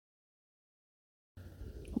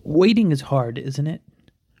Waiting is hard, isn't it?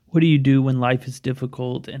 What do you do when life is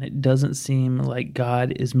difficult and it doesn't seem like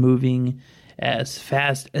God is moving as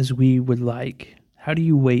fast as we would like? How do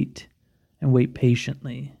you wait and wait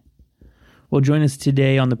patiently? Well, join us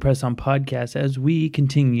today on the Press On podcast as we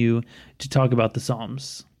continue to talk about the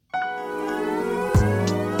Psalms.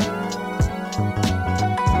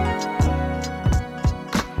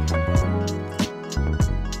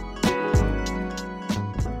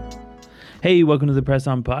 Hey, welcome to the Press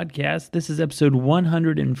On podcast. This is episode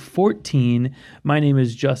 114. My name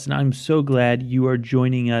is Justin. I'm so glad you are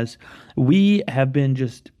joining us. We have been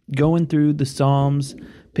just going through the Psalms,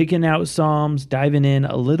 picking out Psalms, diving in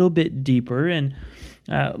a little bit deeper. And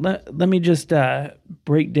let me just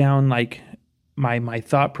break down like my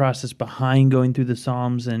thought process behind going through the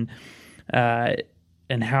Psalms and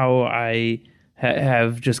how I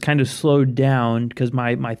have just kind of slowed down, because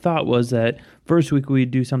my thought was that first week we'd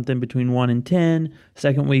do something between 1 and 10,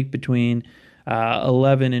 second week between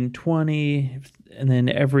 11 and 20, and then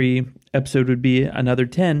every episode would be another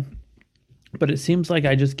 10. But it seems like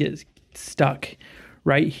I just get stuck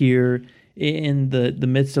right here in the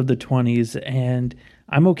midst of the 20s, and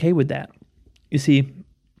I'm okay with that. You see,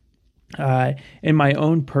 in my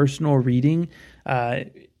own personal reading,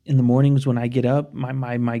 in the mornings when I get up,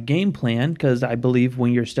 my game plan, because I believe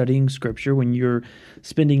when you're studying scripture, when you're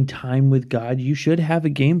spending time with God, you should have a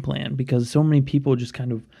game plan, because so many people just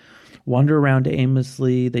kind of wander around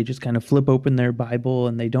aimlessly. They just kind of flip open their Bible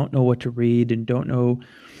and they don't know what to read and don't know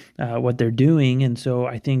what they're doing. And so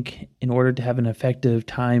I think in order to have an effective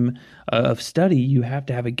time of study, you have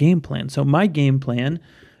to have a game plan. So my game plan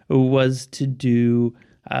was to do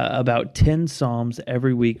about 10 Psalms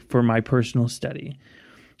every week for my personal study.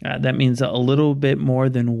 That means a little bit more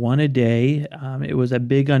than one a day. It was a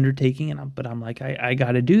big undertaking, but I'm like, I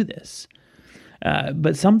got to do this.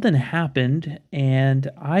 But something happened, and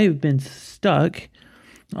I've been stuck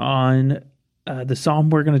on the Psalm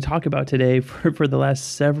we're going to talk about today for the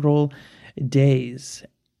last several days.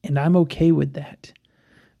 And I'm okay with that,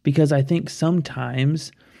 because I think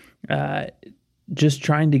sometimes just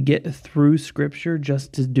trying to get through Scripture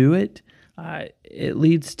just to do it, it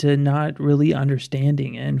leads to not really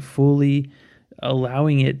understanding and fully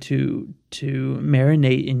allowing it to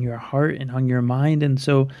marinate in your heart and on your mind. And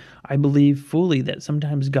so I believe fully that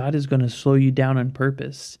sometimes God is going to slow you down on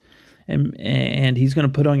purpose, and He's going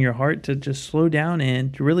to put on your heart to just slow down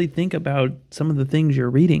and to really think about some of the things you're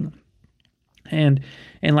reading. And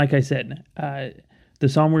like I said, the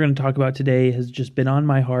psalm we're going to talk about today has just been on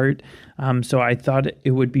my heart. So I thought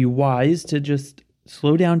it would be wise to just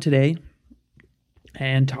slow down today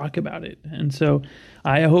and talk about it. And so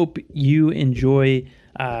I hope you enjoy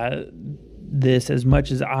this as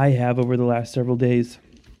much as I have over the last several days.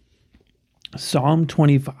 Psalm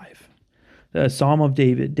 25, the Psalm of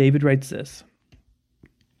David. David writes this: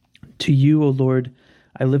 "To you, O Lord,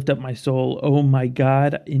 I lift up my soul. O my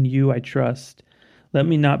God, in you I trust. Let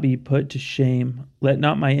me not be put to shame. Let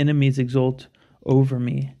not my enemies exult over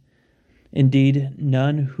me. Indeed,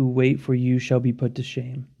 none who wait for you shall be put to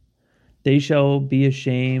shame. They shall be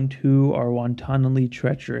ashamed who are wantonly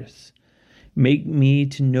treacherous. Make me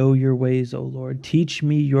to know your ways, O Lord. Teach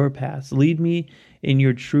me your paths. Lead me in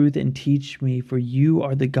your truth and teach me, for you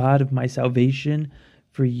are the God of my salvation.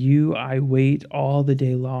 For you I wait all the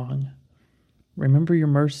day long. Remember your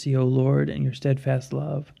mercy, O Lord, and your steadfast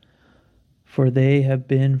love, for they have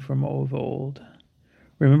been from of old.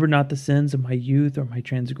 Remember not the sins of my youth or my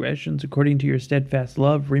transgressions. According to your steadfast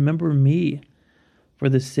love, remember me, for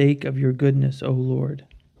the sake of your goodness, O Lord.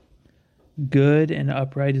 Good and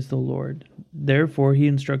upright is the Lord. Therefore he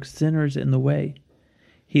instructs sinners in the way.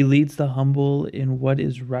 He leads the humble in what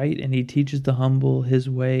is right, and he teaches the humble his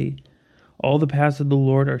way. All the paths of the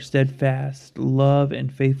Lord are steadfast, love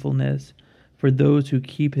and faithfulness for those who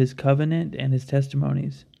keep his covenant and his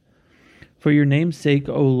testimonies. For your name's sake,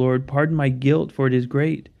 O Lord, pardon my guilt, for it is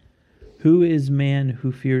great. Who is man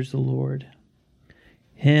who fears the Lord?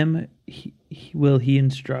 Him will he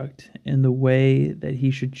instruct in the way that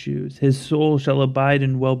he should choose. His soul shall abide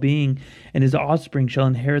in well-being, and his offspring shall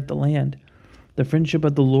inherit the land. The friendship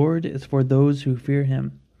of the Lord is for those who fear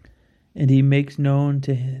him, and he makes known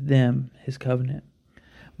to them his covenant.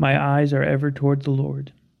 My eyes are ever toward the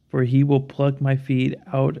Lord, for he will pluck my feet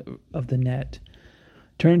out of the net.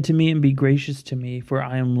 Turn to me and be gracious to me, for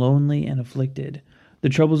I am lonely and afflicted. The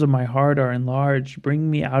troubles of my heart are enlarged. Bring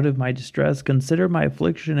me out of my distress. Consider my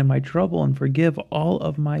affliction and my trouble, and forgive all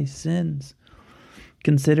of my sins.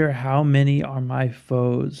 Consider how many are my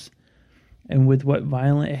foes, and with what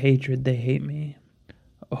violent hatred they hate me.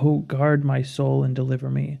 Oh, guard my soul and deliver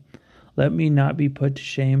me. Let me not be put to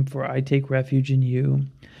shame, for I take refuge in you.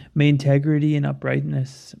 May integrity and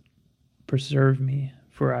uprightness preserve me,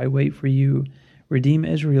 for I wait for you. Redeem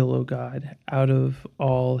Israel, O God, out of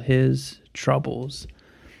all his troubles.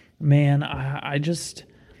 Man,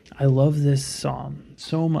 I love this psalm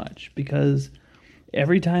so much because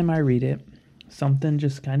every time I read it, something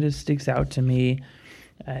just kind of sticks out to me,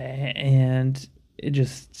 and it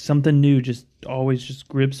just, something new just always just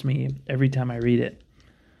grips me every time I read it.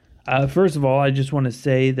 First of all, I just want to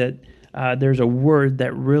say that there's a word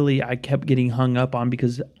that really I kept getting hung up on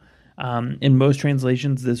because in most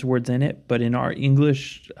translations this word's in it, but in our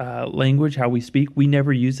English language, how we speak, we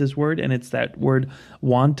never use this word, and it's that word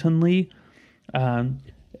wantonly, Wantonly.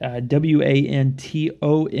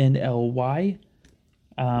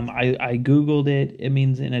 I Googled it. It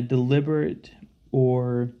means in a deliberate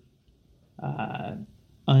or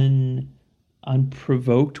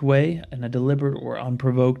unprovoked way, in a deliberate or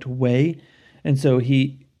unprovoked way. And so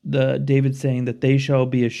David's saying that they shall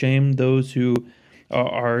be ashamed, those who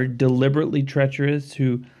are deliberately treacherous,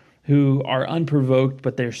 who are unprovoked,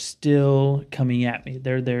 but they're still coming at me.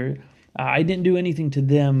 I didn't do anything to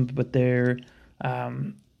them, but they're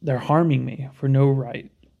harming me for no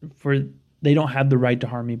right. They don't have the right to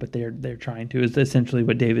harm me, but they're trying to, is essentially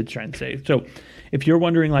what David's trying to say. So if you're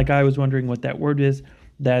wondering, like I was wondering what that word is,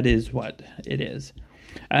 that is what it is.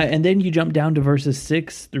 And then you jump down to verses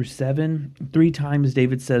 6 through 7. 3 times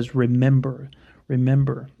David says, remember,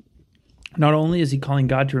 remember. Not only is he calling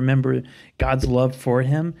God to remember God's love for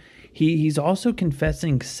him, he's also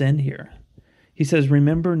confessing sin here. He says,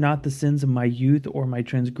 remember not the sins of my youth or my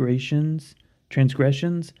transgressions.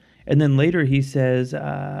 And then later he says,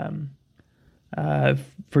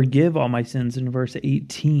 forgive all my sins in verse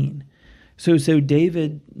 18. So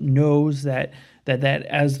David knows that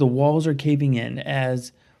as the walls are caving in,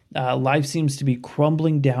 as life seems to be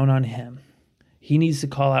crumbling down on him, he needs to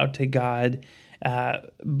call out to God.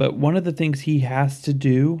 But one of the things he has to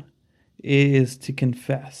do is to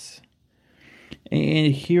confess.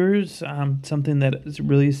 And here's something that has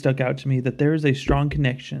really stuck out to me, that there is a strong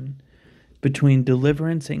connection between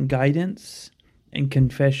deliverance and guidance and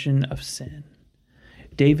confession of sin.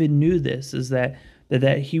 David knew this, is that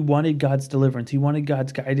he wanted God's deliverance. He wanted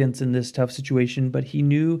God's guidance in this tough situation, but he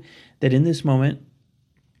knew that in this moment,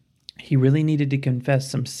 he really needed to confess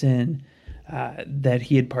some sin that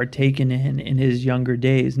he had partaken in his younger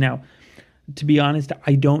days. Now, to be honest,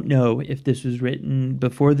 I don't know if this was written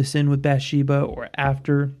before the sin with Bathsheba or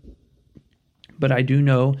after, but I do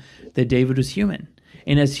know that David was human.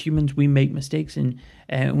 And as humans, we make mistakes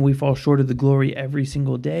and we fall short of the glory every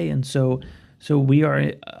single day. And so we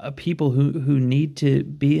are a people who need to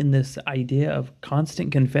be in this idea of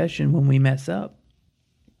constant confession when we mess up,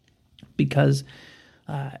 because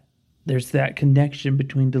there's that connection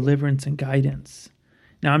between deliverance and guidance.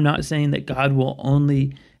 Now, I'm not saying that God will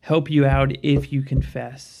only help you out if you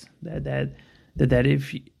confess, that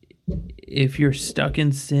if you're stuck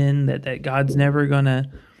in sin, that God's never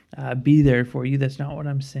gonna be there for you. That's not what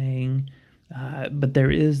I'm saying. But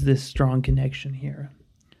there is this strong connection here.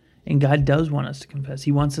 And God does want us to confess.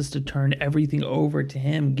 He wants us to turn everything over to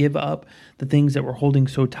him, give up the things that we're holding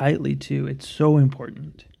so tightly to. It's so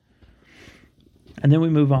important. And then we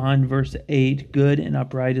move on, verse 8, good and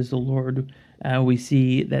upright is the Lord. We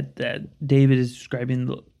see that David is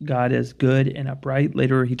describing God as good and upright.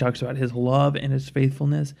 Later, he talks about his love and his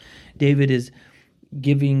faithfulness. David is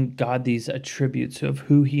giving God these attributes of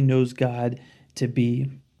who he knows God to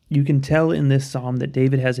be. You can tell in this psalm that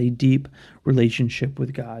David has a deep relationship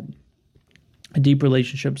with God. A deep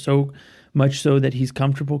relationship, so much so that he's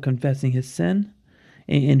comfortable confessing his sin.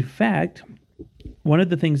 In fact, one of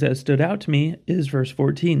the things that stood out to me is verse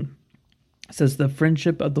 14. It says, the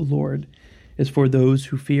friendship of the Lord is for those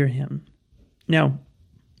who fear him. Now,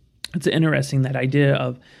 it's interesting, that idea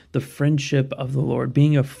of the friendship of the Lord,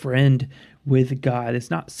 being a friend with God.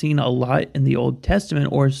 It's not seen a lot in the Old Testament,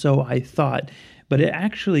 or so I thought, but it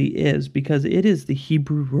actually is, because it is the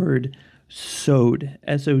Hebrew word sod,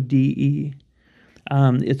 S-O-D-E.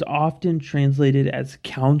 It's often translated as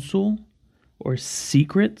counsel or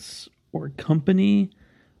secrets or company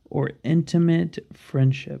or intimate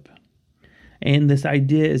friendship. And this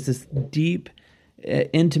idea is this deep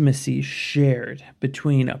intimacy shared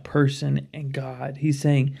between a person and God. He's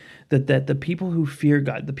saying that the people who fear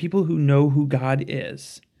God, the people who know who God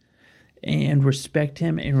is and respect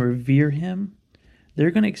him and revere him,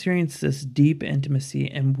 they're going to experience this deep intimacy.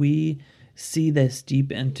 And we see this deep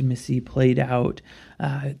intimacy played out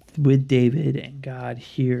with David and God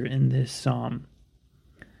here in this psalm.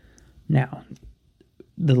 Now,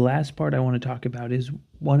 the last part I want to talk about is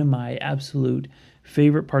one of my absolute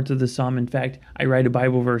favorite parts of the psalm. In fact, I write a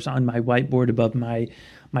Bible verse on my whiteboard above my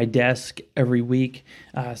desk every week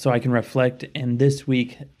so I can reflect. And this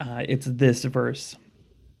week, it's this verse.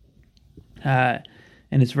 And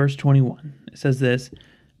it's verse 21. It says this: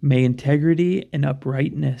 "May integrity and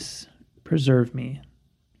uprightness preserve me,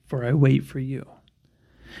 for I wait for you."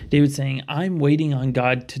 David's saying, I'm waiting on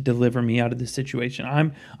God to deliver me out of this situation.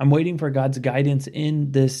 I'm waiting for God's guidance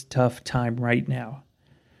in this tough time right now.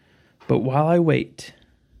 But while I wait,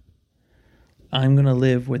 I'm going to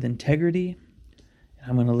live with integrity, and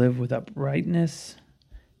I'm going to live with uprightness,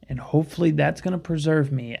 and hopefully that's going to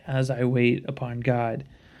preserve me as I wait upon God.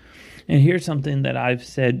 And here's something that I've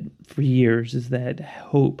said for years, is that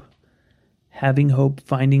hope, having hope,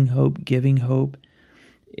 finding hope, giving hope,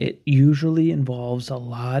 it usually involves a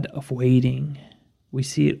lot of waiting. We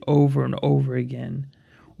see it over and over again.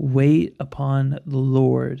 Wait upon the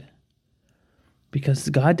Lord. Because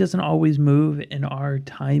God doesn't always move in our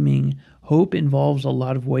timing. Hope involves a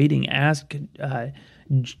lot of waiting. Ask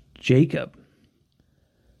Jacob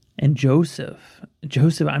and Joseph.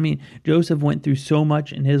 Joseph went through so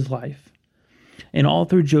much in his life. And all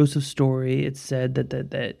through Joseph's story, it's said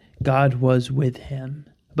that God was with him.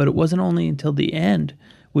 But it wasn't only until the end,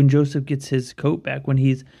 when Joseph gets his coat back, when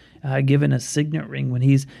he's given a signet ring, when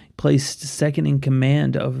he's placed second in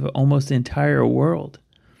command of almost the entire world.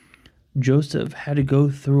 Joseph had to go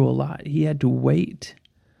through a lot. He had to wait.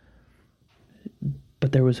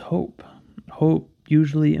 But there was hope. Hope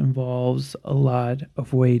usually involves a lot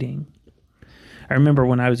of waiting. I remember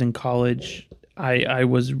when I was in college, I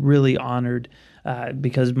was really honored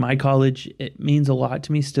because my college, it means a lot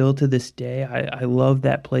to me still to this day. I love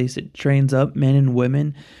that place. It trains up men and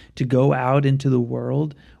women to go out into the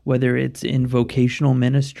world, whether it's in vocational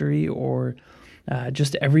ministry or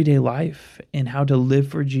just everyday life, and how to live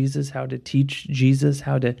for Jesus, how to teach Jesus,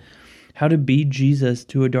 how to be Jesus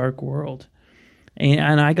to a dark world.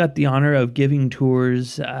 And I got the honor of giving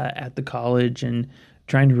tours at the college and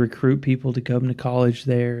trying to recruit people to come to college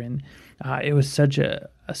there. And it was such a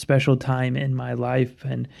special time in my life.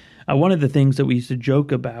 And one of the things that we used to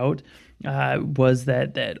joke about was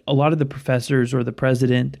that a lot of the professors or the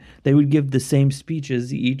president, they would give the same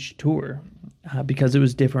speeches each tour because it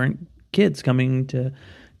was different kids coming to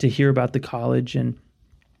hear about the college. And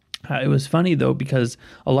it was funny, though, because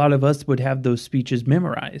a lot of us would have those speeches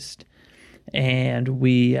memorized. And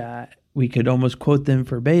we could almost quote them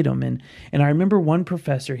verbatim. And I remember one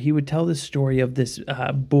professor, he would tell this story of this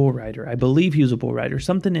bull rider. I believe he was a bull rider,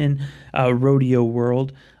 something in rodeo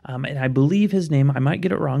world. And I believe his name, I might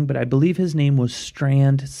get it wrong, but I believe his name was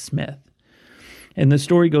Strand Smith. And the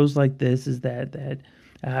story goes like this, is that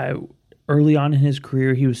early on in his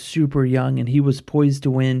career, he was super young and he was poised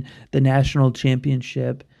to win the national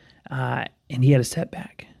championship. And he had a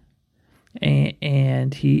setback.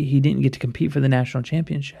 And he didn't get to compete for the national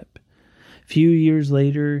championship. A few years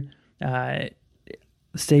later,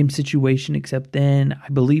 same situation, except then I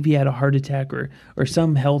believe he had a heart attack or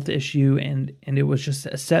some health issue, and it was just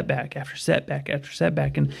a setback after setback after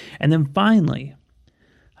setback. And then finally,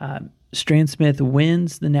 Strand Smith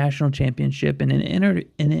wins the national championship. And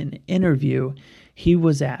in an interview, he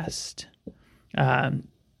was asked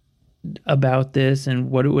about this and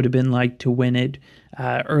what it would have been like to win it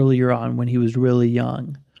earlier on when he was really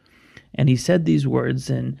young. And he said these words,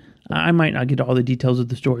 and I might not get all the details of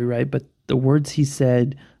the story right, but the words he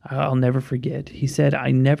said, I'll never forget. He said,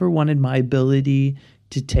 "I never wanted my ability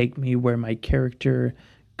to take me where my character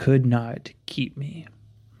could not keep me."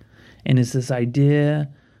 And it's this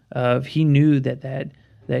idea of, he knew that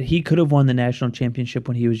he could have won the national championship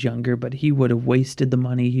when he was younger, but he would have wasted the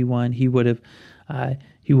money he won. He would have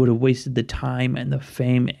wasted the time and the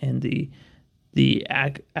fame and the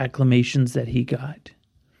acclamations that he got.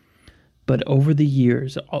 But over the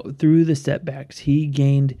years, through the setbacks, he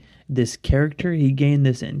gained this character, he gained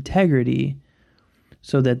this integrity,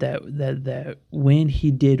 so that when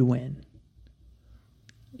he did win,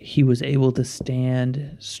 he was able to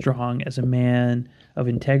stand strong as a man of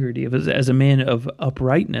integrity, as a man of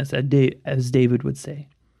uprightness, as David would say.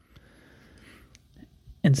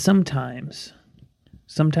 And sometimes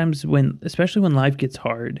when, especially when life gets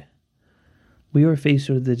hard, we are faced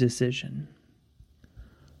with the decision.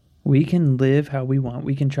 We can live how we want.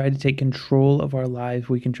 We can try to take control of our lives.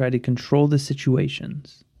 We can try to control the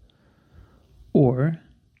situations. Or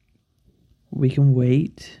we can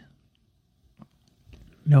wait,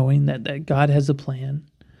 knowing that God has a plan.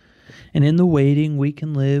 And in the waiting, we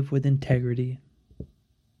can live with integrity.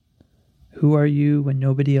 Who are you when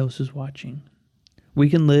nobody else is watching? We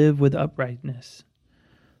can live with uprightness.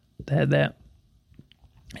 That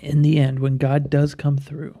in the end, when God does come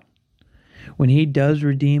through, When he does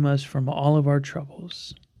redeem us from all of our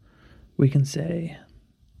troubles, we can say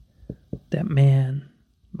that, man,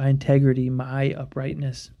 my integrity, my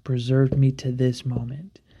uprightness preserved me to this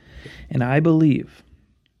moment. And I believe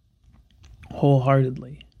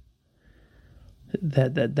wholeheartedly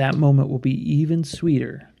that moment will be even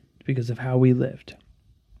sweeter because of how we lived.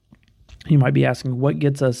 You might be asking, what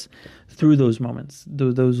gets us through those moments,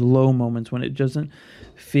 those low moments when it doesn't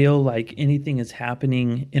feel like anything is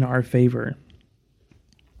happening in our favor?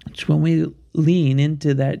 It's when we lean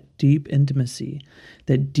into that deep intimacy,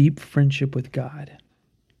 that deep friendship with God.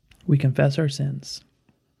 We confess our sins.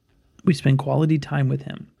 We spend quality time with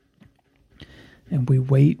him. And we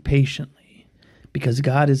wait patiently because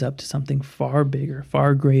God is up to something far bigger,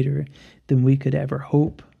 far greater than we could ever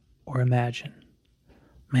hope or imagine.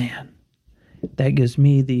 Man, that gives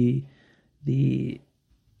me the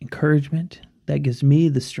encouragement, that gives me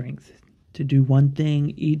the strength to do one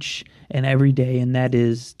thing each and every day, and that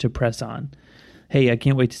is to press on. Hey, I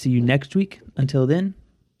can't wait to see you next week. Until then,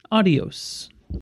 adios.